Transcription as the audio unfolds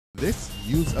This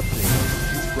news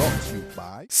update is brought to you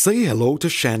by... Say hello to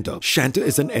Shanta. Shanta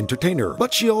is an entertainer,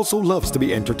 but she also loves to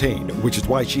be entertained, which is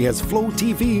why she has Flow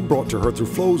TV brought to her through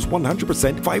Flow's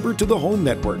 100% fiber to the home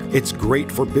network. It's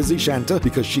great for busy Shanta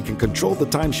because she can control the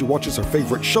time she watches her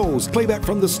favorite shows, play back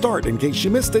from the start in case she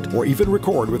missed it, or even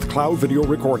record with cloud video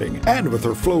recording. And with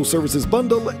her Flow services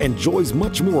bundle, enjoys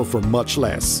much more for much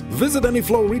less. Visit any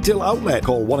Flow retail outlet,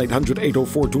 call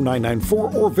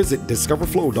 1-800-804-2994 or visit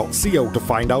discoverflow.co to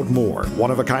find out more.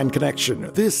 One-of-a-kind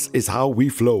connection. This is how we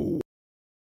flow.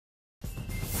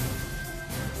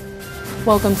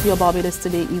 Welcome to your Barbados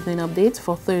Today evening update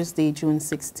for Thursday, June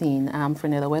 16. I'm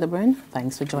Fernella Wedderburn.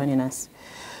 Thanks for joining us.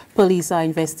 Police are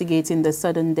investigating the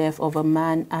sudden death of a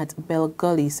man at Belle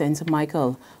Gully, St.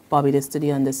 Michael. Barbados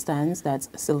Today understands that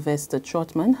Sylvester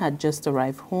Trotman had just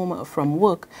arrived home from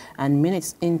work and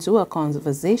minutes into a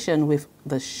conversation with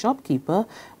the shopkeeper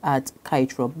at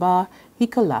Kaitro Bar, he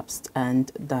collapsed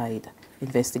and died.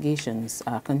 Investigations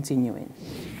are continuing.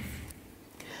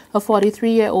 A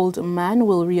 43-year-old man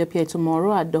will reappear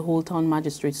tomorrow at the Whole Town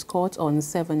Magistrates Court on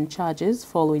 7 charges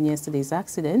following yesterday's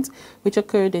accident, which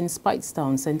occurred in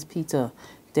Speightstown, St. Peter.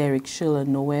 Derek Schiller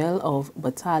Noel of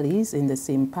Batalis in the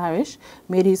same parish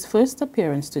made his first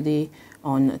appearance today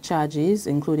on charges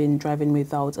including driving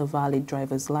without a valid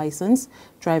driver's license,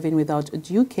 driving without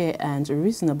due care and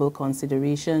reasonable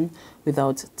consideration,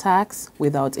 without tax,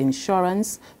 without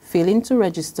insurance, failing to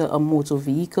register a motor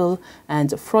vehicle,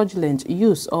 and fraudulent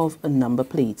use of number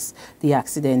plates. The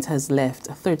accident has left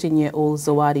 13-year-old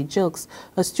Zawadi Jilks,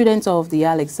 a student of the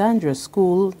Alexandra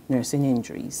School, nursing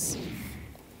injuries.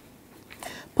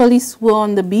 Police were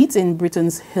on the beat in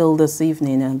Brittons Hill this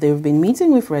evening, and they've been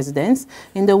meeting with residents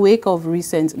in the wake of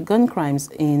recent gun crimes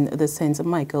in the St.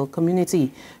 Michael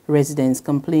community. Residents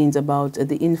complained about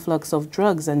the influx of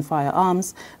drugs and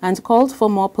firearms and called for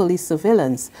more police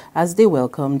surveillance as they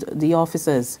welcomed the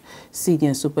officers.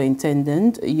 Senior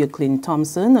Superintendent Euclid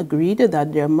Thompson agreed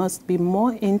that there must be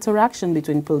more interaction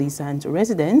between police and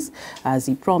residents, as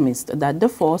he promised that the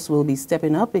force will be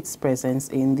stepping up its presence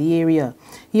in the area.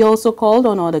 He also called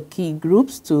on other key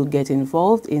groups to get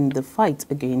involved in the fight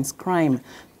against crime.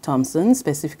 Thompson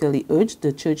specifically urged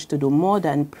the church to do more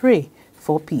than pray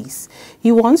for peace.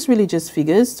 He wants religious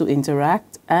figures to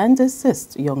interact and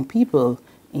assist young people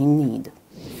in need.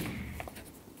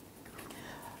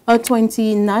 A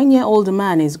 29-year-old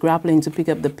man is grappling to pick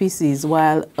up the pieces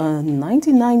while a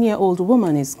 99-year-old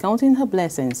woman is counting her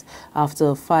blessings after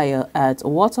a fire at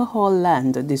Waterhall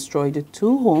Land destroyed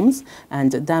 2 homes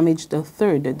and damaged a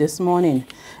third this morning.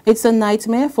 It's a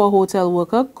nightmare for hotel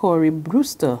worker Corey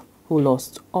Brewster, who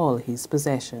lost all his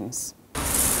possessions.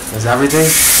 That's everything?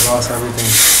 I lost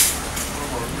everything.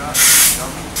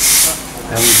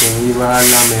 Everything. Even I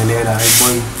love me there, that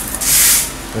boy.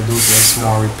 To do some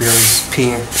small repairs,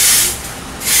 paint.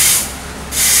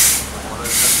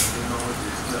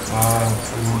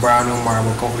 Brand new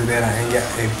marble company there that ain't get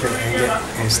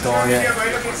installed yet.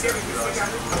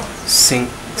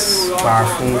 Sinks,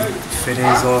 bathroom,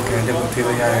 fittings, all kind of different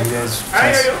people here and there's.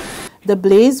 The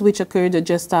blaze, which occurred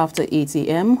just after 8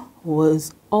 a.m.,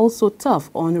 was also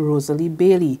tough on Rosalie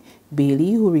Bailey.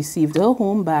 Bailey, who received her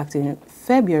home back in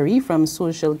February from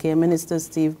Social Care Minister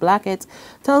Steve Blackett,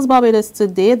 tells Barbados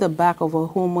Today the back of her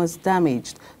home was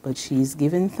damaged, but she's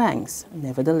given thanks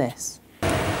nevertheless.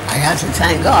 I have to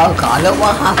thank God, because look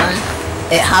what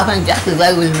happened. It happened just as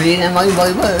I was reading my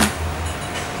Bible.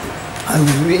 I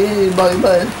was reading the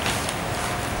Bible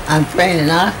and praying and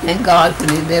asking God for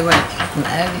deliverance from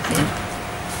everything.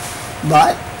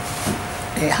 But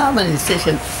it happened in such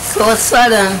a so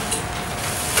sudden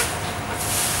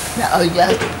that I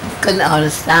just couldn't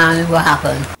understand what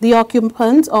happened. The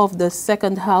occupant of the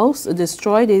second house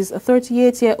destroyed is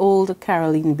 38-year-old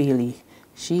Caroline Bailey.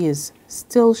 She is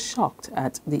still shocked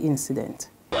at the incident.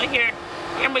 I hear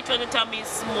my children tell me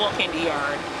smoke in the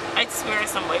yard. I swear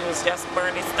somebody was just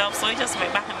burning stuff, so I just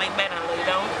went back in my bed and lay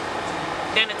down.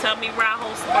 Then they tell me raw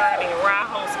house burning, raw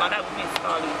house, but that was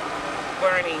basically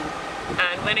burning.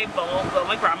 And when they burned,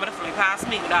 my grandmother flew past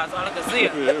me, that's all I could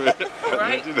see.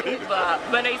 Right? But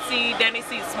when they see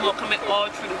smoke coming all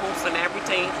through the house and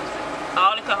everything,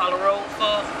 all they could holler road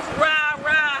for, rah,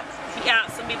 rah. He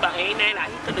answered me, but ain't that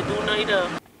he couldn't do neither.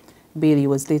 Bailey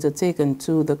was later taken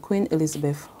to the Queen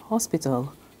Elizabeth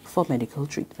Hospital for medical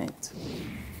treatment.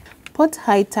 Put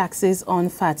high taxes on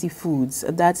fatty foods.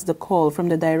 That's the call from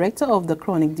the director of the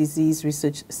Chronic Disease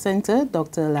Research Center,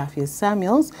 Dr. Lafayette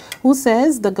Samuels, who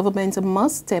says the government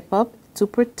must step up to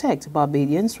protect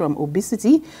Barbadians from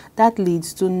obesity that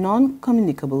leads to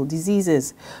non-communicable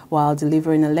diseases. While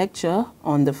delivering a lecture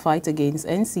on the fight against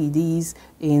NCDs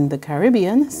in the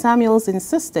Caribbean, Samuels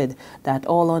insisted that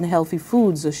all unhealthy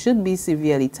foods should be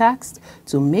severely taxed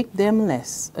to make them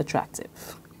less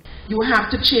attractive. You have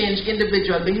to change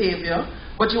individual behavior,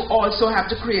 but you also have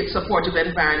to create supportive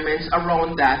environments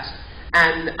around that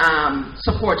and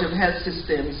supportive health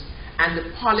systems, and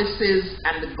the policies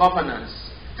and the governance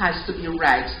has to be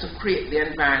right to create the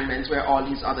environment where all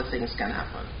these other things can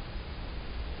happen.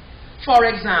 For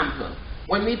example,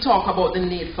 when we talk about the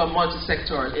need for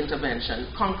multi-sectoral intervention,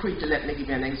 concretely, let me give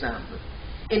you an example.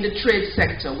 In the trade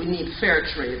sector, we need fair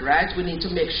trade, right? We need to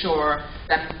make sure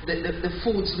that the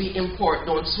foods we import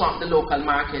don't swamp the local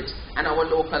market and our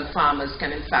local farmers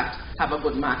can in fact have a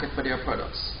good market for their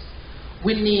products.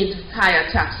 We need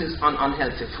higher taxes on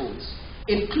unhealthy foods,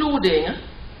 including,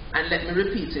 and let me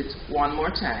repeat it one more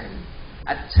time,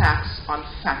 a tax on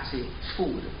fatty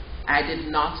food. I did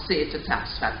not say to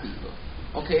tax fat people,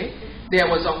 okay? There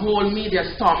was a whole media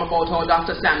storm about how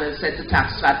Dr. Samuel said to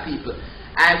tax fat people.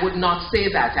 I would not say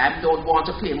that. I don't want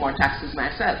to pay more taxes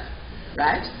myself,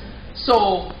 right?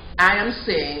 So I am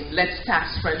saying let's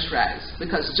tax French fries,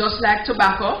 because just like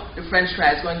tobacco, the French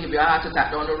fries is going to give you a heart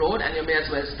attack down the road, and you may as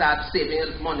well start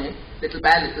saving money little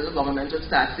by little. The government will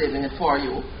start saving it for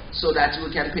you so that you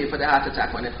can pay for the heart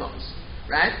attack when it comes,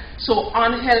 right? So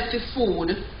unhealthy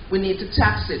food, we need to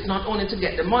tax it, not only to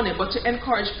get the money, but to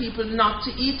encourage people not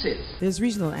to eat it. There's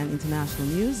regional and international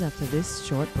news after this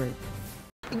short break.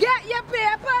 Get your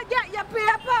paper, get your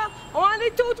paper. Only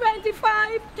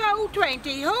 $2.25,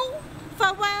 $2.20. Who?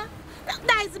 For what?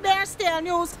 That's Bear Stale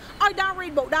News. I don't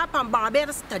read about that on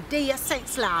Barbados today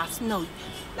since last night.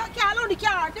 That can't only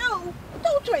can't do.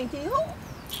 $2.20. Who?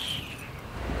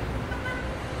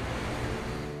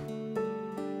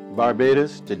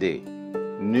 Barbados Today.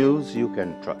 News you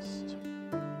can trust.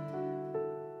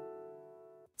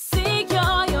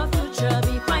 Secure your future,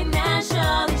 be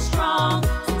financially strong.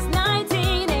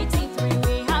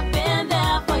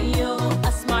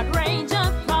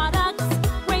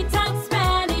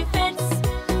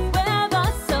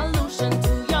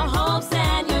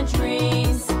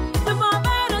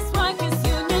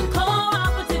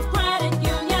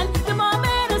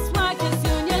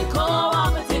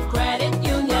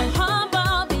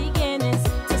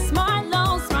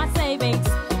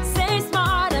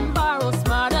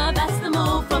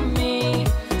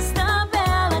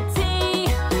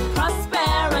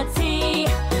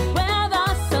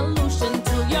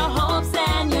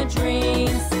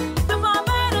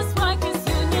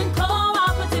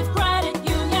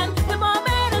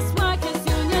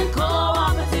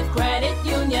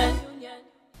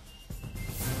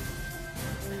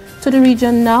 To the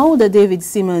region now, the David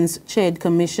Simmons chaired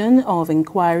Commission of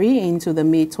Inquiry into the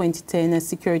May 2010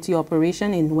 security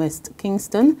operation in West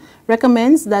Kingston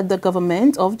recommends that the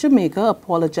government of Jamaica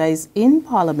apologize in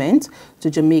Parliament to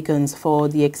Jamaicans for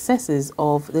the excesses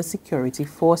of the security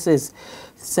forces.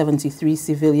 73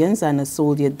 civilians and a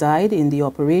soldier died in the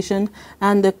operation,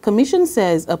 and the Commission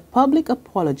says a public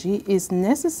apology is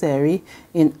necessary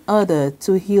in order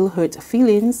to heal hurt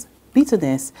feelings,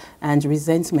 bitterness and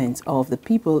resentment of the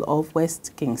people of West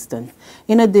Kingston.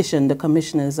 In addition, the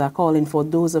commissioners are calling for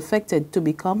those affected to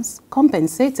become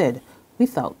compensated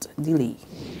without delay.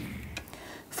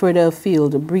 Further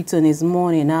afield, Britain is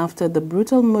mourning after the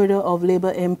brutal murder of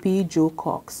Labour MP Joe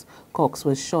Cox. Cox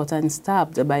was shot and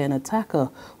stabbed by an attacker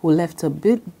who left her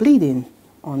bleeding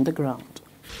on the ground.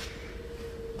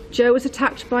 Joe was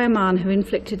attacked by a man who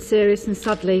inflicted serious and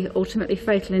sadly ultimately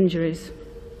fatal injuries.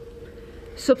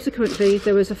 Subsequently,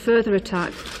 there was a further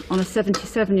attack on a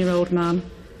 77-year-old man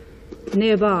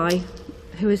nearby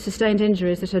who has sustained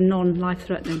injuries that are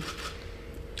non-life-threatening.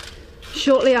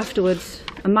 Shortly afterwards,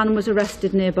 a man was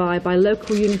arrested nearby by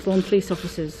local uniformed police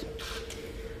officers.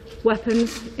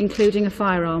 Weapons, including a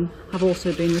firearm, have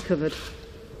also been recovered.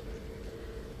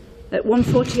 At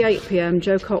 1:48 p.m,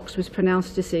 Joe Cox was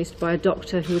pronounced deceased by a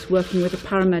doctor who was working with a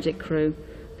paramedic crew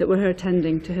that were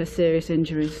attending to her serious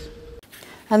injuries.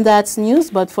 And that's news,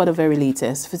 but for the very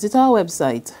latest, visit our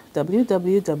website,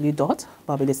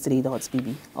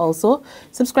 www.barbadostoday.bb. Also,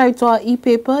 subscribe to our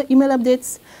e-paper, email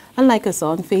updates, and like us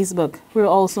on Facebook. We're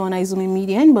also on Izumi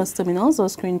Media and bus terminals or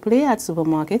screenplay at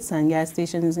supermarkets and gas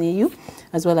stations near you,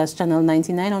 as well as Channel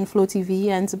 99 on Flow TV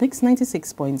and Mix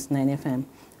 96.9 FM.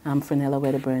 I'm Frenella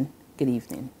Wedderburn. Good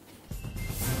evening.